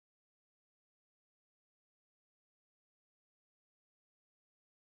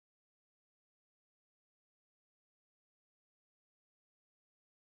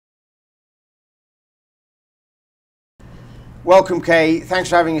Welcome, Kay.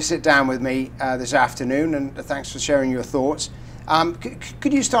 Thanks for having a sit down with me this afternoon, and thanks for sharing your thoughts.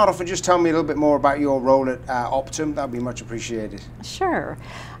 Could you start off and just tell me a little bit more about your role at OPTUM? That would be much appreciated. Sure.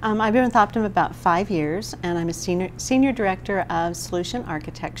 I've been with OPTUM about 5 years, and I'm a senior director of solution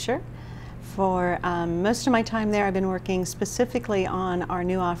architecture. For most of my time there, I've been working specifically on our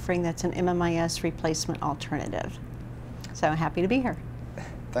new offering that's an MMIS replacement alternative. So happy to be here.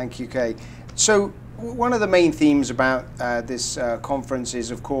 Thank you, Kay. So one of the main themes about this conference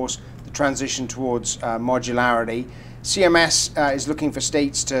is, of course, the transition towards modularity. CMS is looking for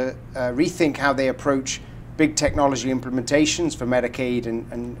states to rethink how they approach big technology implementations for Medicaid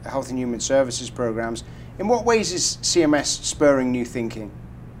and Health and Human Services programs. In what ways is CMS spurring new thinking?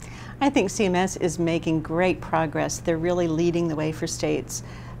 I think CMS is making great progress. They're really leading the way for states.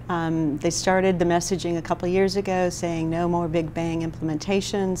 They started the messaging a couple of years ago saying no more big bang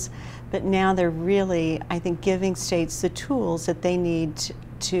implementations, but now they're really, I think, giving states the tools that they need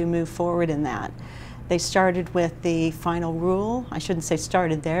to move forward in that. They started with the final rule. I shouldn't say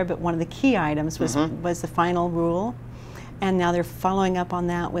started there, but one of the key items was the final rule. And now they're following up on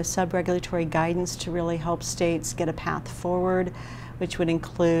that with sub-regulatory guidance to really help states get a path forward, which would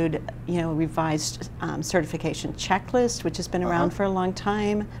include, revised certification checklist, which has been around for a long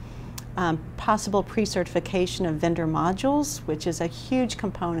time, possible pre-certification of vendor modules, which is a huge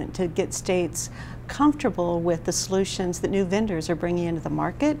component to get states comfortable with the solutions that new vendors are bringing into the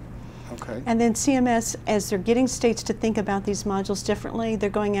market. Okay. And then CMS, as they're getting states to think about these modules differently, they're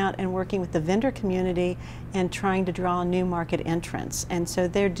going out and working with the vendor community and trying to draw new market entrants. And so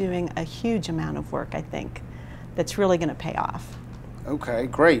they're doing a huge amount of work, I think, that's really going to pay off. Okay,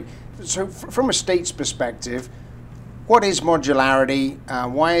 great. So from a state's perspective, what is modularity?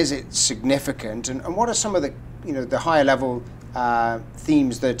 Why is it significant? And what are some of the, the higher level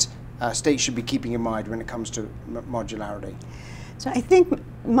themes that states should be keeping in mind when it comes to modularity? So I think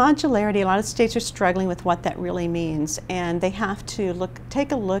modularity, a lot of states are struggling with what that really means, and they have to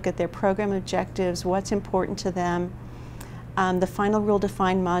take a look at their program objectives, what's important to them. The final rule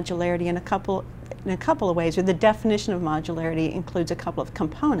defined modularity in a couple of ways, or the definition of modularity includes a couple of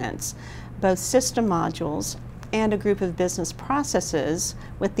components, both system modules and a group of business processes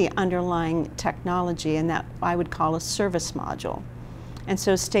with the underlying technology, and that I would call a service module. And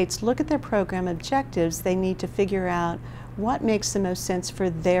so states look at their program objectives, they need to figure out what makes the most sense for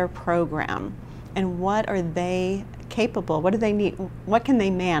their program and what are they capable, what do they need, what can they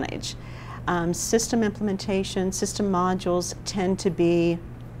manage. System implementation, system modules tend to be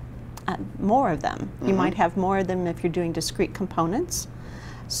more of them. You might have more of them if you're doing discrete components.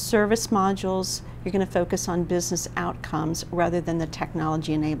 Service modules, you're going to focus on business outcomes rather than the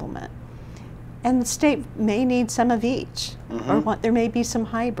technology enablement. And the state may need some of each, or there may be some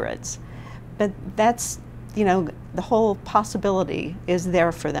hybrids. But that's, the whole possibility is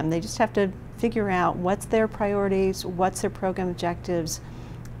there for them. They just have to figure out what's their priorities, what's their program objectives,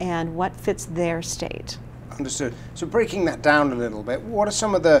 and what fits their state. Understood. So breaking that down a little bit, what are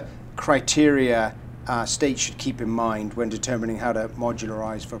some of the criteria states should keep in mind when determining how to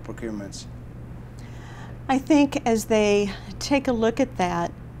modularize for procurements? I think as they take a look at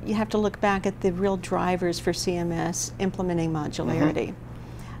that, you have to look back at the real drivers for CMS implementing modularity.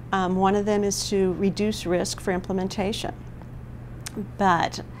 One of them is to reduce risk for implementation.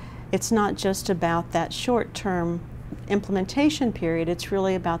 But it's not just about that short-term implementation period, it's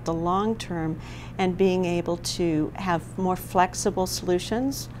really about the long-term and being able to have more flexible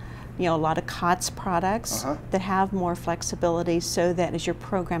solutions. A lot of COTS products that have more flexibility so that as your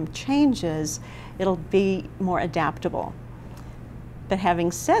program changes, it'll be more adaptable. But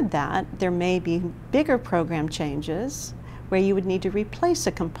having said that, there may be bigger program changes where you would need to replace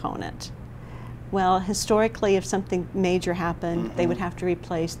a component. Well, historically, if something major happened, they would have to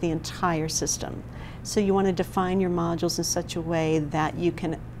replace the entire system. So you want to define your modules in such a way that you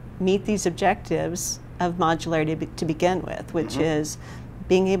can meet these objectives of modularity to begin with, which is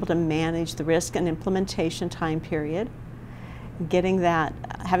being able to manage the risk and implementation time period, having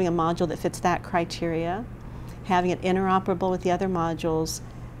a module that fits that criteria, having it interoperable with the other modules,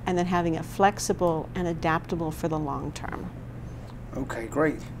 and then having it flexible and adaptable for the long term. Okay,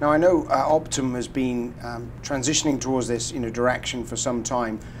 great. Now I know OPTUM has been transitioning towards this direction for some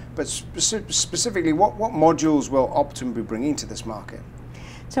time, but specifically what modules will OPTUM be bringing to this market?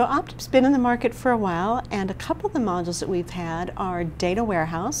 So OPTUM's been in the market for a while, and a couple of the modules that we've had are data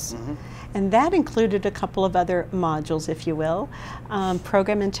warehouse, and that included a couple of other modules, if you will,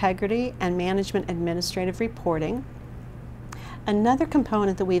 program integrity and management administrative reporting. Another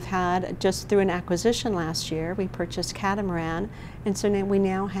component that we've had just through an acquisition last year, we purchased Catamaran, and so now we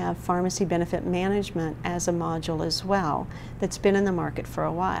now have pharmacy benefit management as a module as well that's been in the market for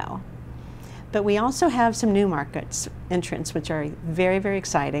a while. But we also have some new markets entrants, which are very, very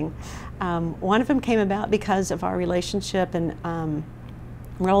exciting. One of them came about because of our relationship and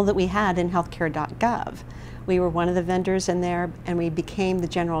role that we had in healthcare.gov. We were one of the vendors in there, and we became the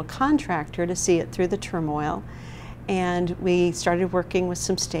general contractor to see it through the turmoil. And we started working with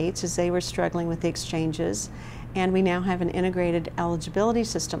some states as they were struggling with the exchanges. And we now have an integrated eligibility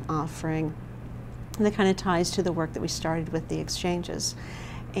system offering that kind of ties to the work that we started with the exchanges.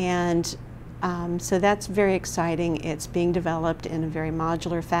 And so that's very exciting. It's being developed in a very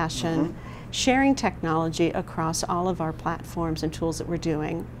modular fashion, sharing technology across all of our platforms and tools that we're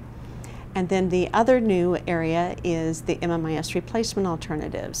doing. And then the other new area is the MMIS replacement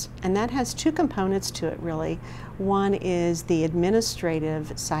alternatives. And that has two components to it, really. One is the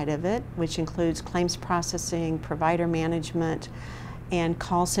administrative side of it, which includes claims processing, provider management, and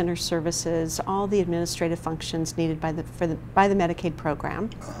call center services, all the administrative functions needed by the Medicaid program.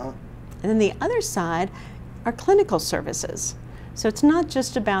 And then the other side are clinical services. So it's not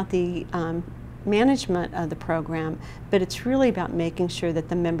just about the management of the program, but it's really about making sure that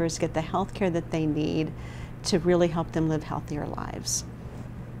the members get the health care that they need to really help them live healthier lives.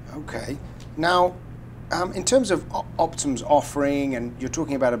 Okay. Now, in terms of OPTUM's offering, and you're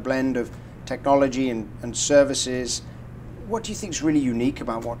talking about a blend of technology and services, what do you think is really unique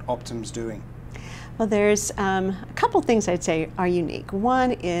about what OPTUM's doing? Well, there's a couple things I'd say are unique.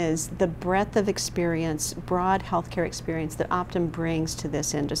 One is the breadth of experience, broad healthcare experience that OPTUM brings to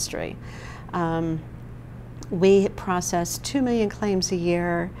this industry. We process 2 million claims a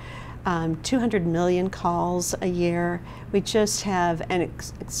year, 200 million calls a year. We just have an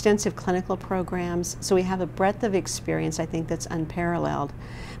extensive clinical programs, so we have a breadth of experience, I think, that's unparalleled.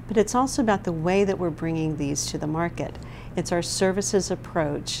 But it's also about the way that we're bringing these to the market. It's our services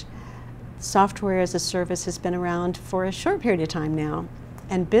approach. Software as a service has been around for a short period of time now,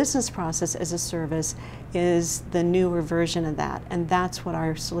 and business process as a service is the newer version of that, and that's what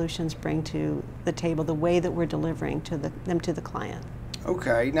our solutions bring to the table, the way that we're delivering to them to the client.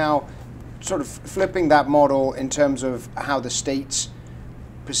 Okay, now sort of flipping that model in terms of how the states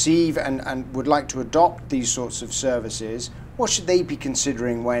perceive and would like to adopt these sorts of services, what should they be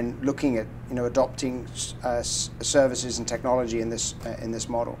considering when looking at adopting services and technology in this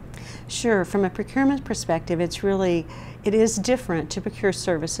model? Sure. From a procurement perspective, it is different to procure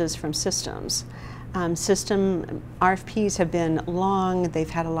services from systems. System RFPs have been long. They've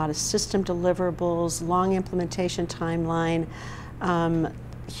had a lot of system deliverables, long implementation timeline,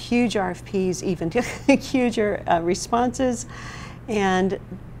 huge RFPs, even huger responses, and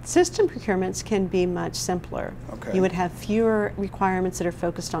system procurements can be much simpler. Okay. You would have fewer requirements that are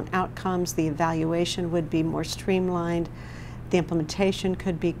focused on outcomes. The evaluation would be more streamlined. The implementation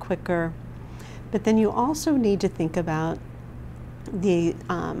could be quicker. But then you also need to think about the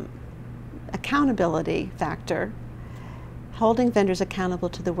accountability factor, holding vendors accountable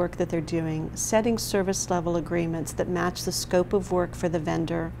to the work that they're doing, setting service level agreements that match the scope of work for the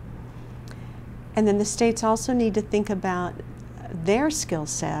vendor. And then the states also need to think about their skill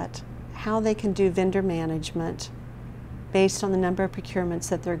set, how they can do vendor management based on the number of procurements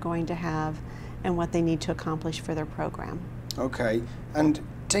that they're going to have and what they need to accomplish for their program. Okay, and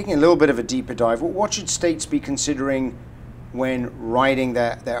taking a little bit of a deeper dive, what should states be considering when writing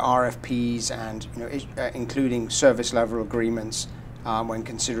their RFPs and including service level agreements when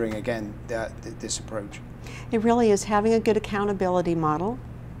considering, again, this approach? It really is having a good accountability model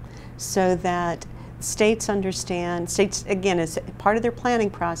so that states understand, again, as part of their planning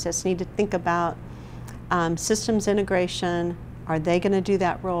process, need to think about systems integration. Are they going to do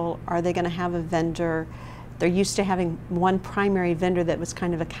that role? Are they going to have a vendor? They're used to having one primary vendor that was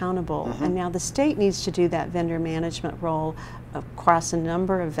kind of accountable, and now the state needs to do that vendor management role across a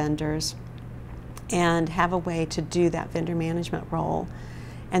number of vendors and have a way to do that vendor management role,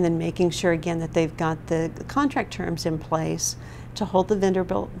 and then making sure, again, that they've got the contract terms in place to hold the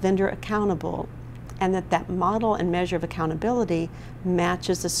vendor accountable, and that model and measure of accountability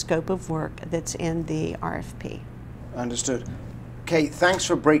matches the scope of work that's in the RFP. Understood. Okay, thanks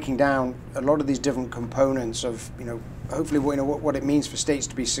for breaking down a lot of these different components of, hopefully what it means for states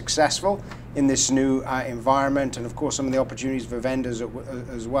to be successful in this new environment, and of course some of the opportunities for vendors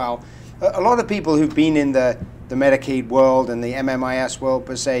as well. A lot of people who've been in the Medicaid world and the MMIS world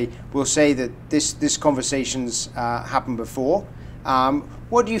per se will say that this conversation's happened before.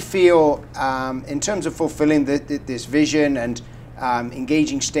 What do you feel in terms of fulfilling this vision and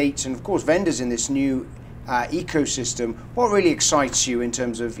engaging states and of course vendors in this new ecosystem. What really excites you in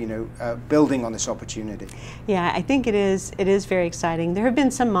terms of building on this opportunity? Yeah, I think it is very exciting. There have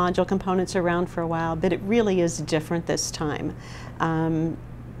been some module components around for a while, but it really is different this time.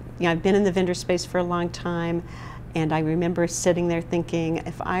 I've been in the vendor space for a long time, and I remember sitting there thinking,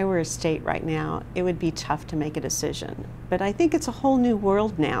 if I were a state right now, it would be tough to make a decision. But I think it's a whole new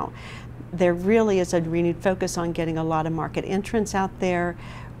world now. There really is a renewed focus on getting a lot of market entrants out there,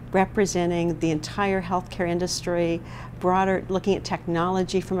 representing the entire healthcare industry, looking at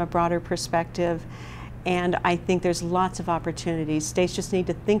technology from a broader perspective. And I think there's lots of opportunities. States just need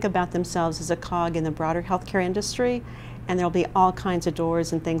to think about themselves as a cog in the broader healthcare industry, and there'll be all kinds of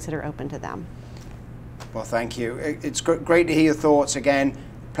doors and things that are open to them. Well, thank you. It's great to hear your thoughts again.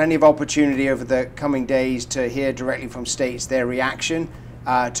 Plenty of opportunity over the coming days to hear directly from states their reaction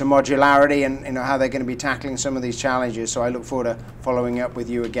to modularity and how they're going to be tackling some of these challenges. So I look forward to following up with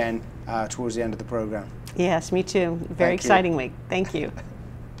you again towards the end of the program. Yes, me too. Very exciting week. Thank you.